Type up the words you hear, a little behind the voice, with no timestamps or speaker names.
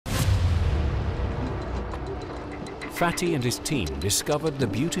Fatih and his team discovered the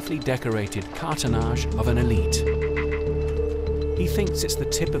beautifully decorated cartonnage of an elite. He thinks it's the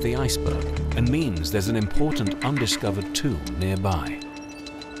tip of the iceberg and means there's an important undiscovered tomb nearby.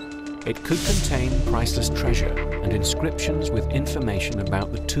 It could contain priceless treasure and inscriptions with information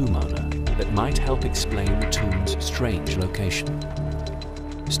about the tomb owner that might help explain the tomb's strange location.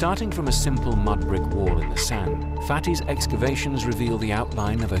 Starting from a simple mud brick wall in the sand, Fatih's excavations reveal the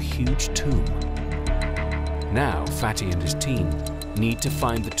outline of a huge tomb. Now Fatih and his team need to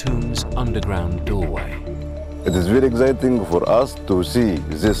find the tomb's underground doorway. It is very exciting for us to see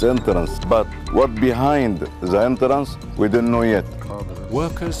this entrance, but what behind the entrance, we don't know yet.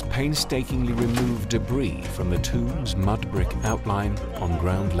 Workers painstakingly remove debris from the tomb's mud brick outline on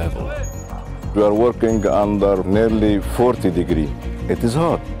ground level. We are working under nearly 40 degrees. It is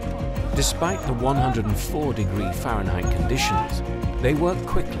hot. Despite the 104-degree Fahrenheit conditions, they work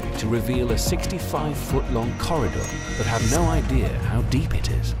quickly to reveal a 65-foot-long corridor but have no idea how deep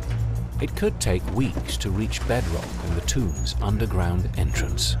it is. It could take weeks to reach bedrock in the tomb's underground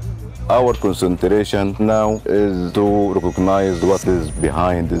entrance. Our concentration now is to recognize what is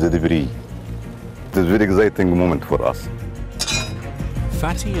behind the debris. It is a very exciting moment for us.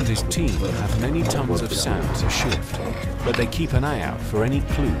 Fatih and his team have many tons of sand to shift, but they keep an eye out for any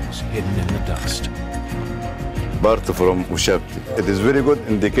clues hidden in the dust. Part from Ushabti. It is very good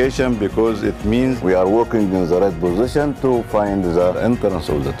indication because it means we are working in the right position to find the entrance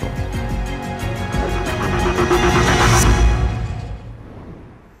of the tomb.